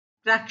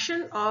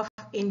Fraction of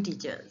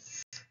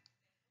integers.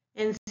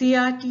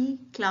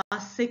 NCERT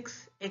Class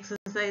 6,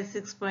 Exercise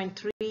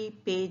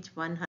 6.3, page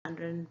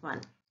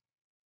 101.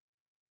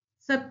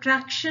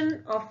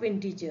 Subtraction of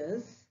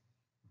integers.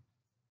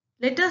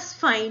 Let us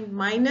find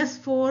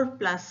 -4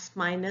 plus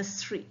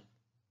 -3.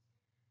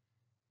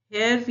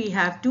 Here we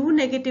have two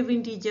negative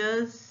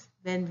integers.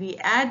 When we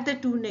add the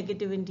two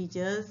negative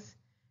integers,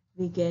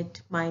 we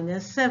get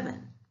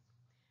 -7.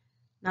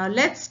 Now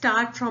let's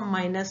start from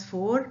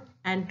 -4,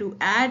 and to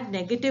add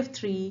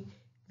 -3,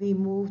 we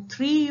move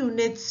 3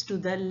 units to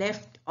the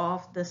left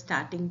of the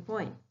starting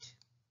point.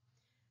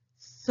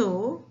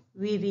 So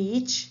we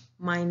reach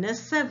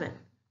 -7.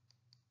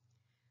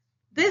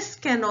 This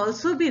can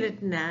also be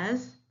written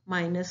as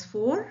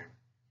 -4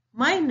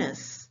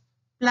 minus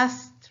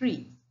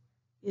 +3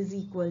 is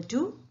equal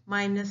to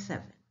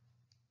 -7.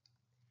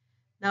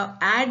 Now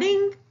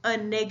adding a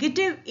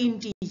negative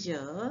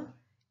integer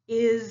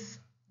is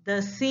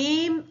the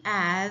same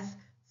as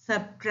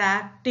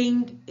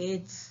subtracting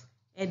its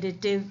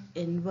additive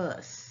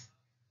inverse,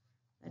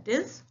 that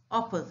is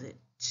opposite.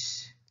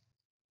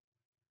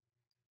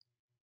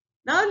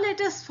 Now let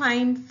us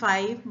find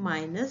 5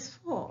 minus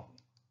 4.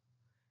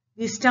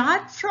 We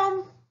start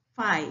from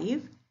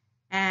 5,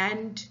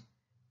 and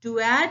to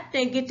add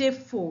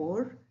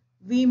 -4,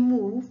 we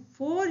move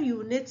 4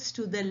 units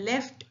to the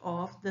left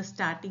of the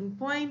starting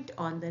point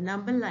on the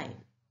number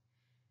line.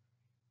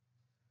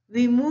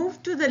 We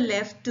move to the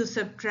left to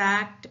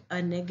subtract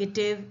a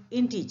negative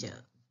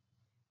integer.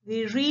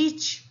 We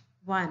reach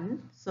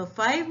 1, so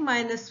 5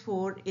 minus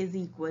 4 is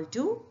equal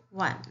to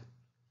 1.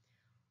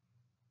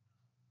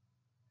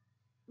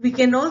 We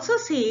can also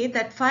say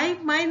that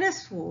 5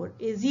 minus 4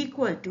 is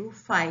equal to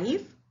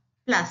 5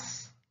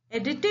 plus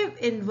additive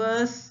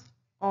inverse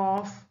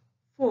of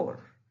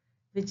 4,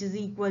 which is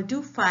equal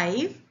to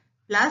 5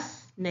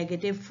 plus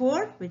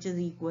 -4, which is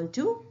equal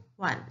to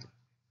 1.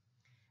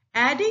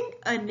 Adding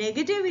a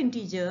negative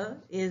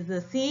integer is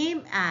the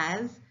same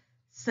as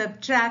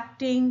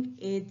subtracting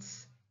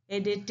its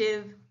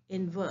additive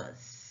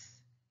inverse.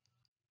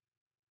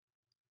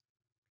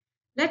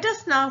 Let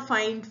us now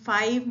find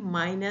 5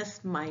 minus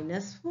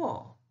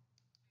 -4.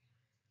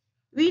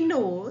 We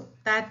know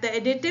that the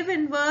additive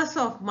inverse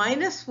of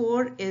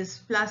 -4 is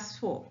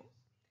 +4.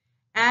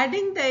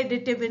 Adding the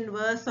additive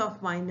inverse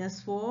of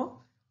 -4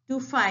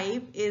 to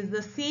 5 is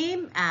the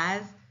same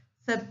as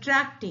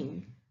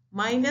subtracting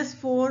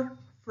 -4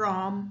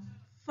 from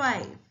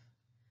 5.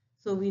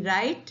 So we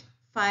write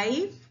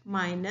 5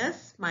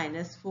 minus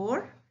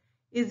 -4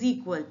 is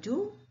equal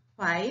to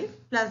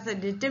 5 plus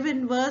additive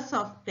inverse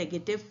of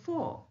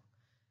 -4,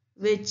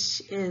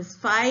 which is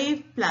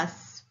 5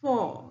 plus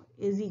 4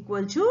 is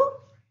equal to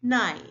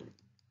 9.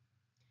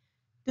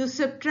 To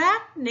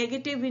subtract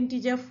negative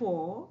integer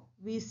 4,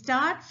 we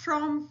start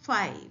from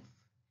 5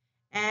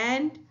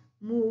 and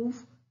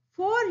move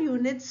 4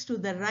 units to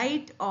the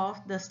right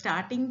of the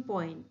starting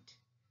point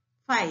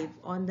 5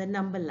 on the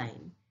number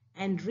line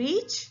and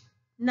reach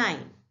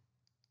 9.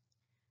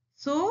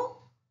 So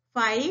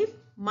 5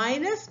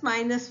 minus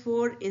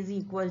 -4 is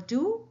equal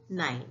to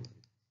 9.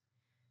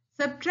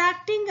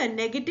 Subtracting a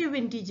negative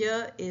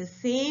integer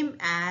is same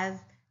as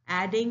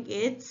adding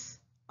its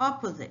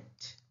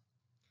opposite.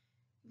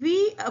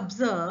 We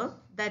observe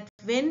that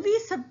when we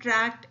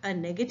subtract a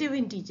negative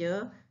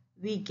integer,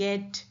 we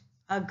get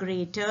a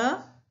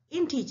greater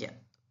integer.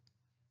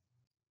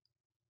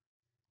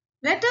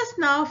 Let us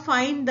now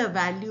find the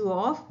value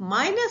of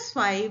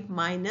 -5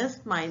 minus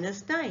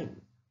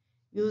 -9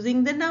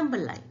 using the number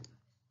line.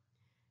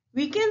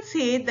 We can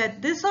say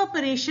that this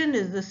operation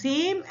is the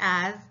same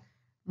as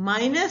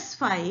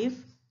 -5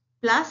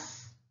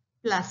 plus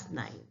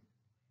 +9,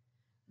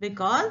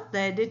 because the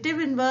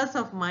additive inverse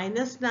of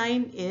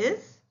 -9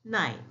 is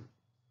 9.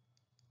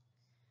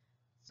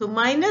 So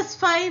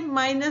 -5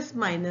 minus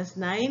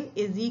 -9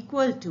 is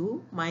equal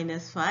to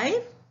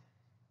 -5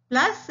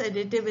 plus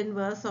additive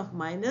inverse of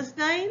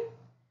 -9,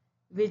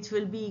 which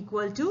will be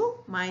equal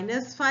to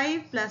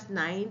 -5 plus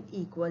 9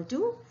 equal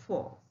to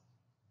 4.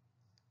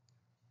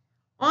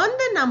 On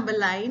the number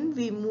line,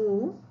 we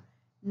move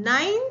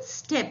 9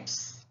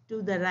 steps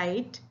to the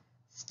right,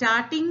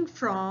 starting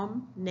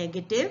from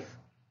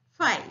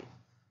 -5.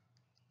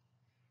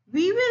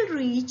 We will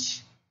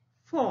reach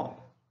 4.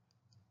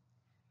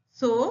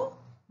 So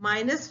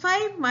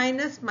 -5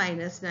 minus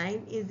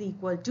 -9 is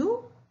equal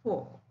to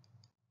 4.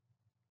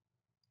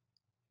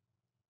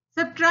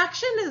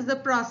 Subtraction is the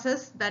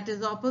process that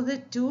is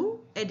opposite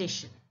to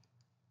addition.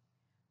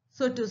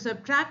 So to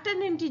subtract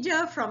an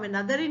integer from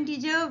another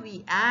integer,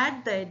 we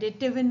add the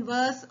additive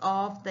inverse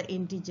of the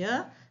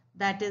integer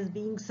that is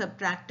being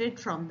subtracted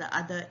from the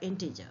other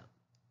integer.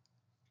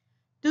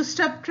 To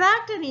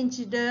subtract an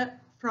integer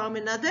from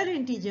another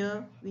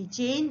integer, we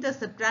change the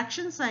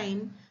subtraction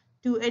sign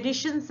to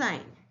addition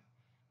sign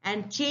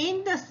and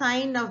change the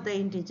sign of the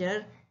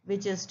integer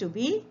which is to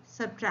be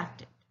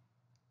subtracted.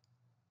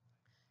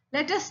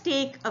 Let us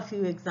take a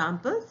few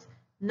examples.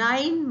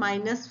 9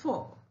 minus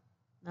 4.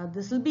 Now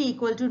this will be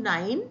equal to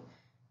 9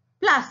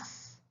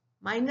 plus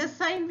minus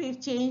sign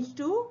we've changed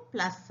to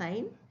plus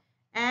sign,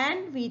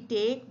 and we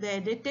take the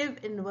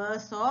additive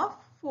inverse of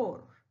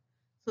 4.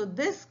 So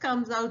this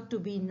comes out to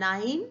be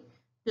 9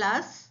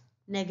 plus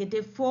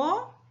negative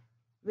 4,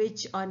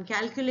 which on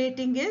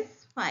calculating is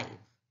 5.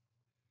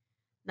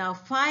 Now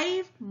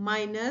 5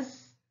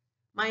 minus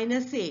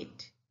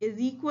 8 is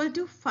equal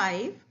to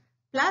 5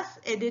 plus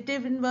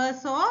additive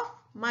inverse of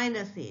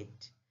minus 8,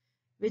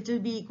 which will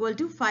be equal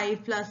to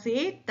 5 plus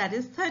 8, that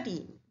is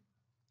 13.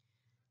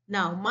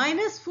 Now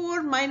minus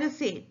 4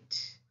 minus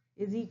 8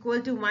 is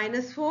equal to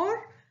minus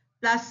 4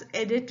 plus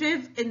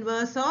additive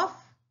inverse of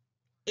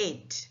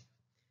 8.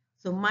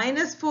 So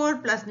minus 4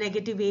 plus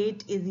negative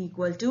 8 is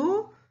equal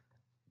to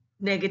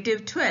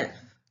negative 12.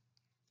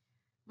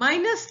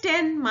 Minus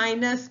 10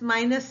 minus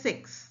minus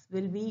 6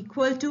 will be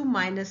equal to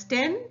minus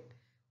 10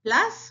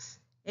 plus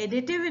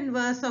additive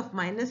inverse of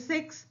minus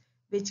 6,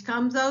 which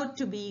comes out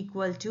to be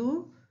equal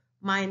to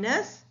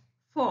minus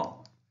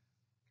 4.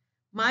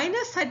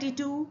 Minus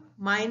 32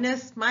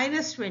 minus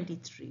minus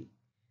 23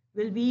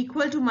 will be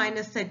equal to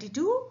minus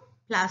 32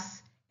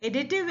 plus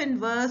additive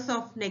inverse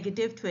of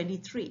negative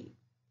 23,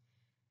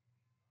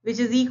 which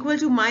is equal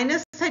to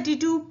minus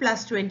 32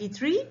 plus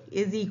 23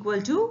 is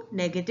equal to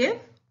negative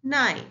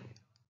 9.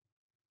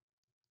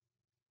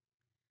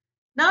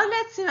 Now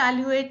let's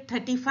evaluate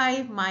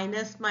 35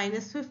 minus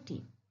minus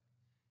 15,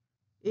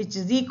 which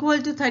is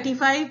equal to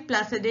 35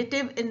 plus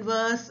additive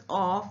inverse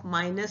of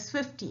minus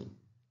 15,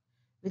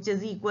 which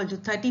is equal to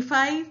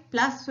 35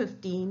 plus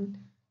 15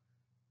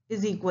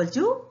 is equal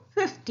to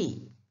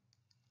 50.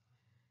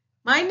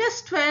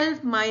 Minus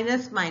 12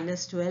 minus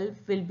minus 12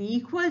 will be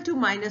equal to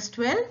minus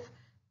 12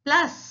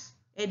 plus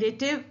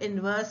additive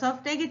inverse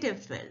of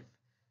negative 12.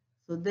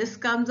 So this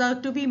comes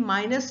out to be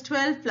minus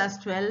 12 plus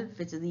 12,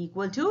 which is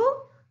equal to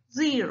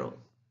 0.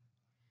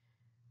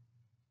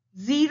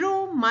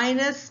 0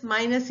 minus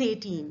minus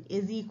 18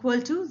 is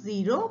equal to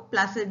 0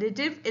 plus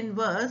additive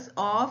inverse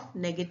of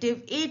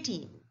negative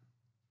 18,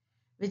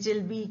 which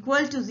will be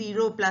equal to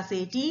 0 plus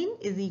 18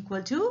 is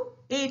equal to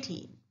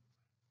 18.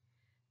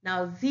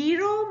 Now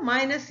 0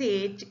 minus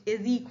 8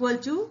 is equal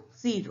to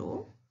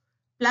 0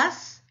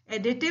 plus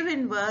additive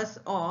inverse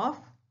of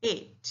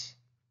 8.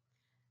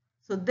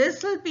 So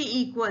this will be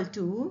equal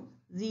to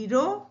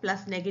 0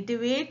 plus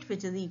negative 8,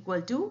 which is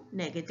equal to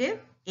negative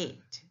 8.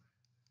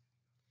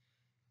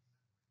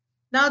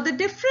 Now the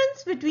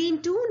difference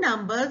between two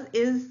numbers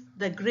is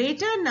the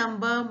greater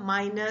number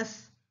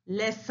minus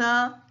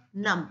lesser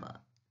number.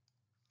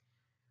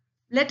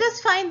 Let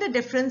us find the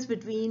difference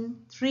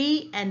between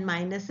 3 and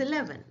minus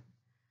 11.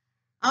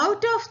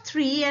 Out of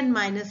 3 and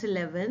minus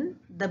 11,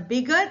 the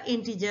bigger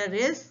integer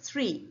is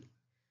 3.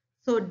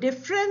 So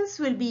difference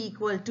will be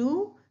equal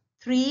to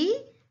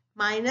 3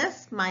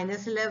 minus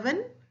minus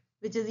 11,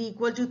 which is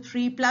equal to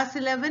 3 plus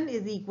 11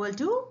 is equal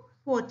to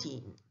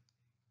 14.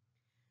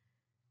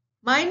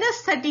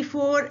 Minus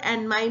 34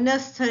 and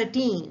minus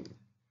 13,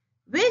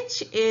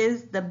 which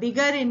is the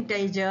bigger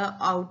integer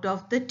out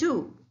of the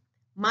two?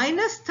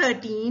 Minus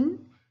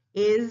 13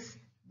 is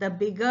the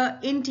bigger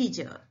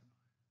integer.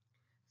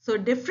 So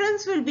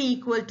difference will be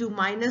equal to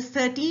minus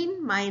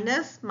 13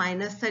 minus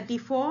minus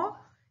 34,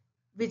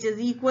 which is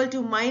equal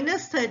to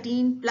minus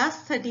 13 plus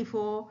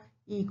 34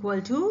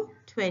 equal to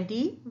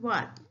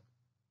 21.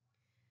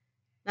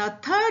 Now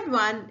third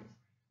one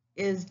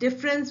is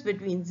difference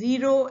between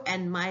 0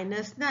 and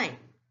minus 9.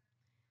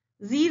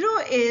 0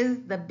 is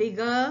the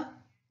bigger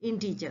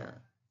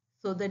integer.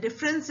 So the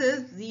difference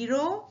is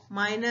 0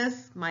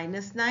 minus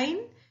minus 9,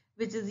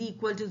 which is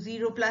equal to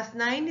 0 plus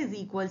 9 is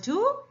equal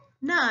to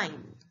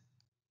 9.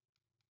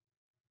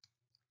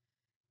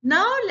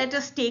 Now let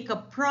us take a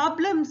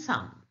problem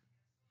sum.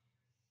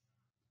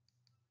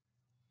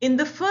 In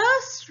the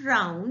first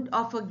round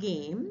of a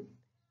game,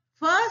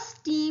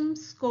 first team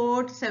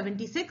scored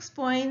 76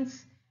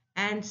 points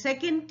and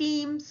second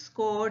team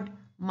scored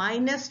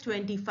minus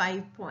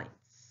 25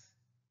 points.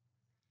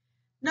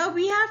 Now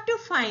we have to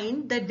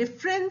find the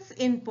difference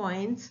in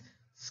points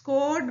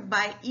scored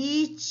by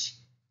each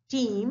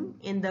team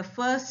in the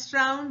first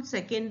round,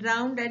 second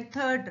round and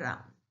third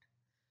round.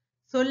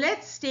 So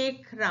let's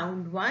take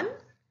round 1.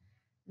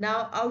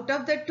 Now out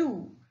of the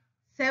two,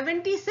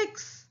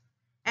 76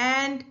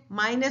 and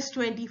minus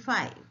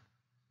 25,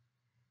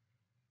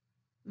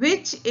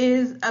 which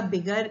is a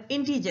bigger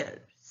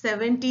integer?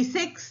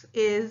 76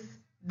 is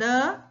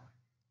the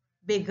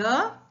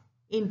bigger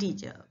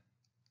integer.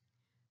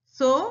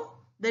 So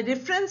the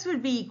difference will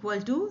be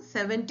equal to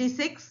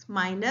 76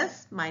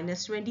 minus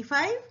minus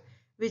 25,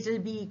 which will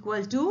be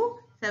equal to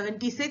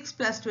 76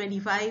 plus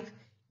 25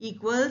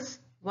 equals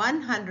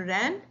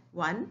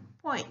 101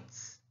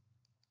 points.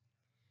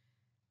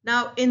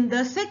 Now in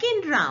the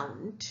second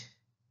round,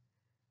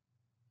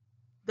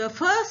 the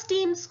first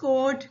team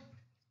scored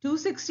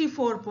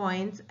 264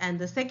 points and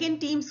the second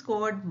team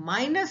scored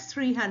minus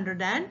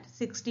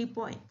 360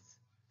 points.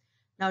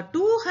 Now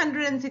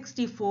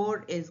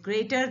 264 is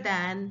greater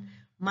than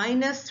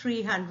minus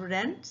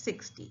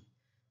 360.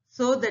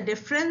 So the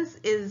difference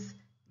is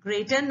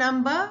greater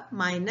number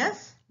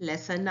minus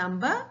lesser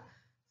number.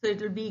 So it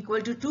will be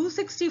equal to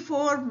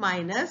 264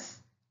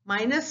 minus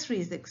minus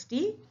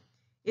 360,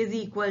 is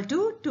equal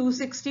to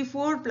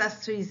 264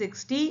 plus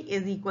 360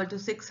 is equal to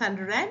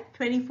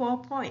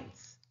 624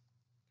 points.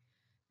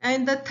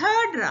 And the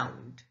third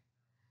round,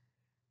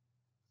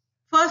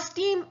 first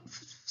team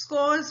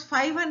scores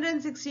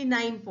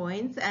 569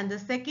 points and the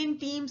second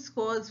team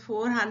scores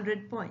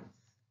 400 points.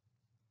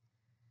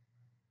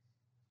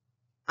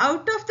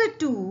 Out of the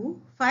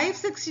two,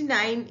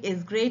 569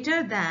 is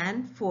greater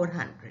than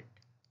 400.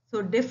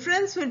 So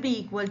difference will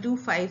be equal to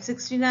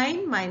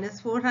 569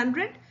 minus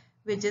 400,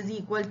 which is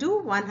equal to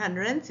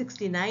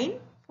 169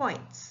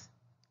 points.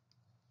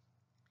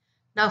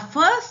 Now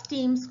first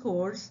team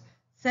scores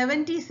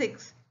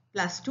 76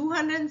 plus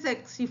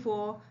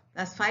 264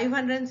 plus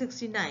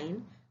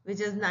 569, which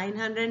is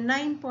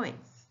 909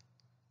 points.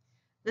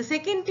 The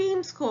second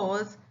team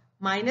scores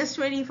minus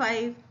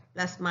 25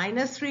 plus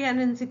minus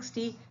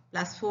 360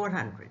 plus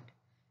 400,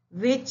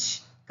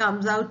 which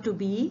comes out to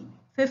be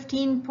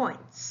 15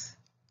 points.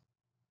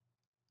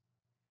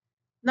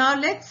 Now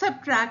let's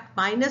subtract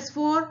minus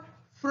 4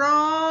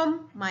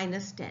 from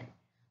minus 10.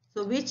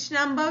 So which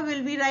number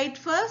will we write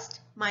first?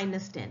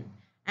 Minus 10.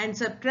 And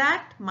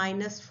subtract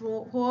minus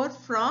 4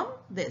 from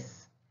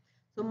this.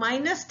 So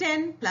minus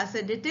 10 plus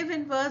additive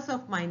inverse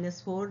of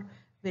minus 4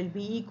 will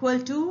be equal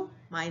to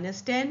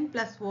minus 10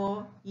 plus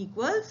 4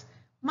 equals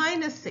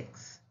minus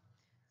 6.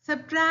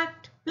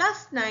 Subtract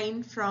plus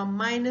 9 from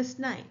minus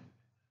 9.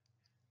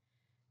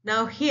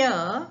 Now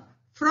here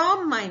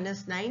from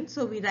minus 9,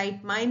 so we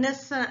write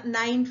minus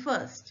 9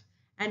 first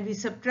and we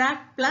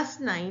subtract plus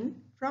 9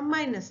 from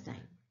minus 9,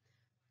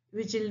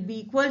 which will be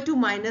equal to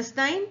minus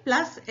 9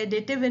 plus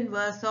additive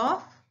inverse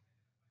of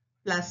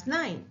plus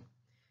 9,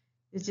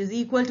 which is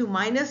equal to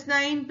minus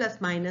 9 plus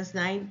minus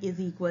 9 is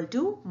equal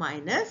to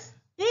minus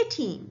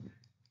 18.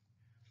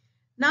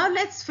 Now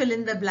let's fill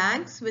in the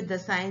blanks with the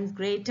signs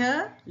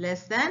greater,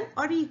 less than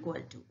or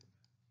equal to.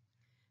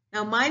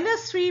 Now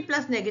minus 3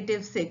 plus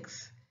negative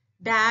 6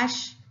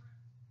 dash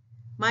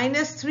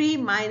minus 3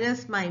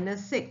 minus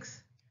minus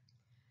 6.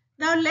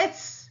 Now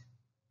let's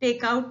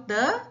take out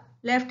the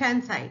left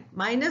hand side.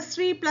 Minus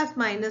 3 plus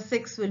minus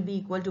 6 will be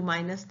equal to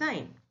minus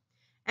 9.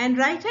 And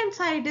right hand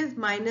side is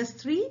minus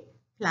 3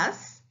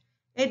 plus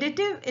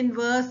additive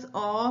inverse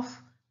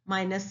of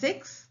minus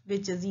 6,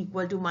 which is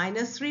equal to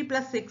minus 3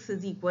 plus 6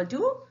 is equal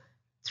to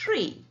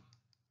 3.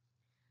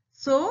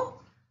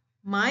 So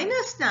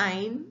minus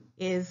 9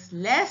 is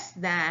less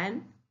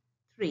than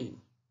 3.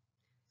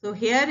 So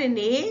here in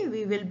A,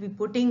 we will be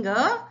putting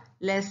a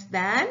less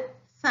than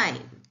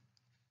sign.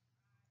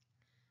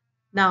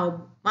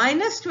 Now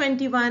minus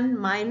 21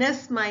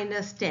 minus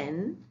minus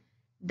 10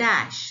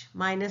 dash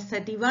minus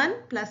 31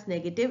 plus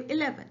negative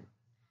 11.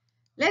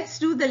 Let's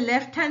do the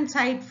left hand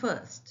side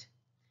first.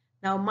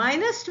 Now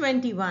minus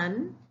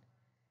 21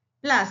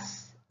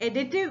 plus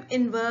additive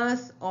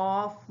inverse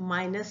of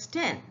minus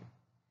 10.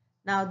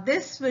 Now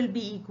this will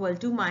be equal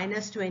to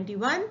minus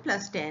 21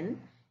 plus 10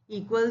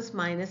 equals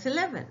minus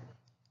 11.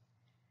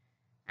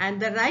 And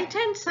the right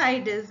hand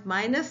side is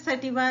minus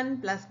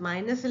 31 plus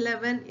minus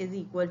 11 is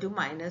equal to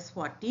minus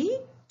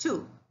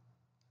 42.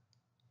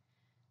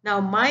 Now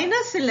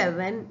minus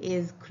 11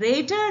 is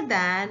greater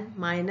than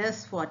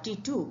minus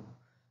 42.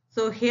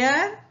 So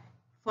here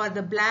for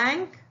the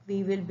blank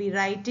we will be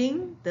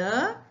writing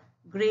the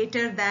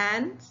greater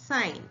than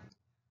sign.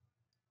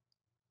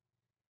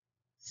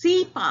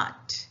 C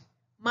part.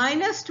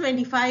 Minus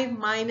 25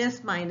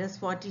 minus minus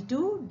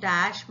 42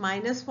 dash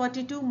minus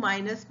 42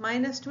 minus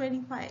minus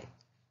 25.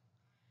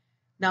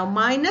 Now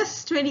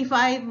minus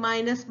 25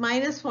 minus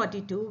minus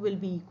 42 will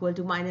be equal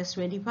to minus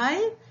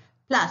 25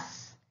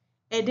 plus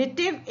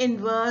additive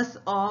inverse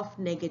of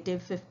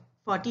negative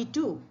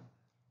 42,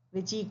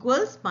 which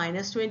equals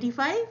minus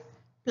 25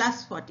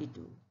 plus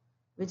 42,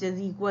 which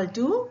is equal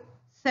to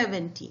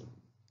 17.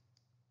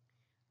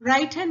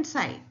 Right hand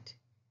side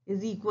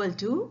is equal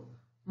to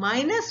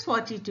minus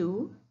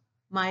 42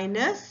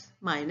 minus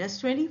minus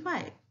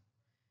 25,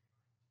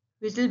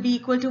 which will be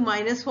equal to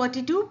minus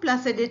 42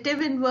 plus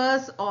additive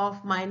inverse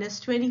of minus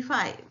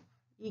 25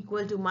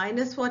 equal to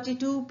minus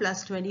 42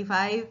 plus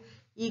 25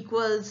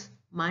 equals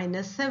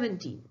minus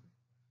 17.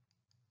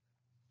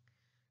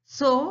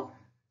 So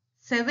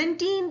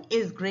 17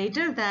 is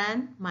greater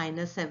than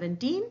minus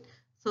 17.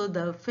 So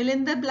the fill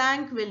in the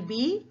blank will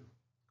be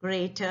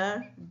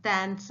greater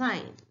than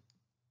sign.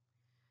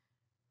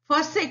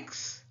 For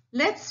 6,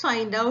 let's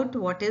find out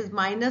what is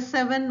minus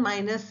 7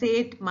 minus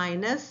 8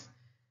 minus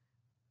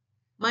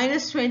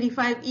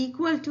 25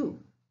 equal to.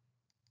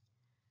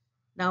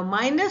 Now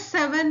minus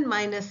 7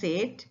 minus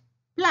 8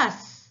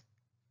 plus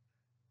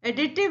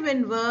additive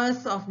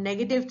inverse of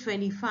negative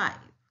 25.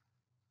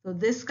 So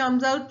this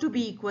comes out to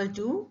be equal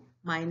to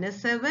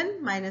minus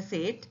 7 minus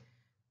 8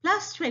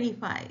 plus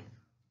 25.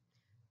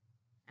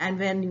 And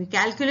when we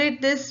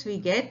calculate this, we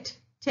get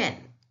 10.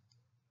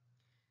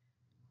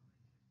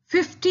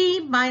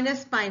 50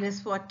 minus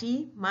minus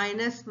 40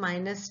 minus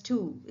minus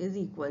 2 is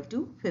equal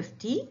to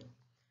 50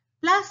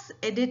 plus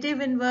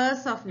additive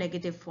inverse of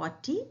negative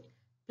 40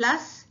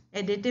 plus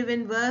additive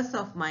inverse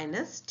of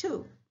minus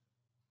 2.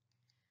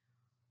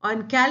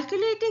 On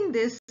calculating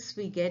this,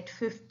 we get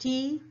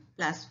 50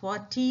 plus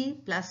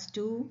 40 plus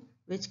 2,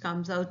 which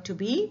comes out to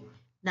be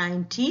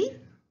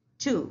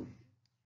 92.